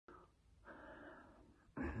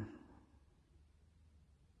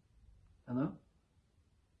Hello?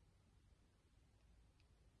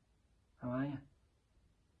 How are you?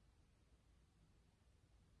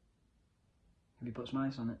 Have you put some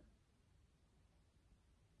ice on it?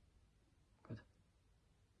 Good.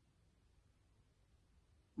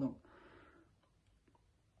 Look,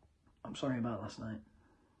 I'm sorry about last night.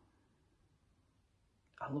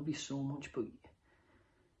 I love you so much, but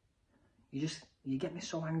you get me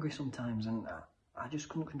so angry sometimes, and I just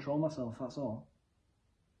couldn't control myself, that's all.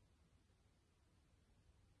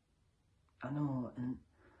 I know, and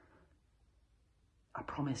I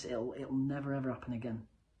promise it'll never ever happen again.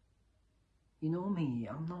 You know me,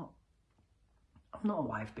 I'm not a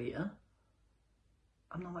wife beater.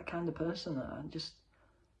 I'm not that kind of person.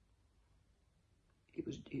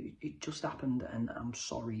 It just happened, and I'm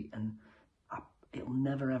sorry, and it'll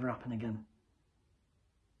never ever happen again.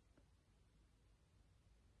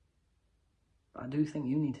 But I do think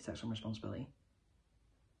you need to take some responsibility.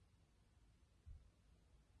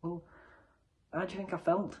 Well, how do you think I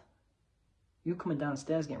felt? You coming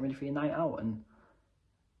downstairs getting ready for your night out and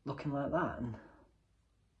looking like that, and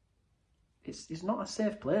it's not a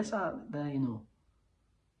safe place out there, you know.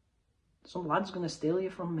 Some lad's gonna steal you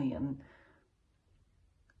from me, and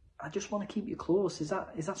I just want to keep you close. Is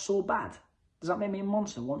that so bad? Does that make me a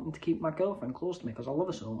monster wanting to keep my girlfriend close to me because I love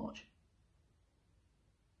her so much?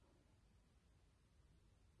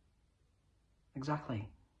 Exactly.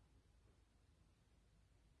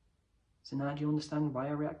 So now do you understand why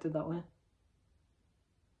I reacted that way?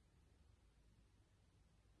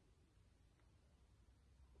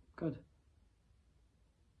 Good.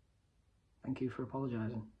 Thank you for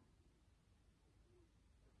apologising.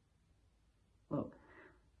 Look,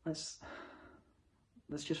 let's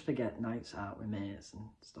just forget nights out with mates and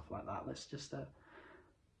stuff like that. Let's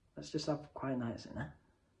just have quiet nights in there.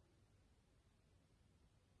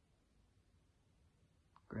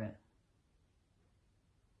 Great.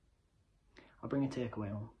 I'll bring a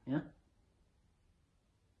takeaway home, yeah?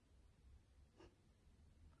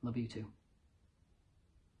 Love you too.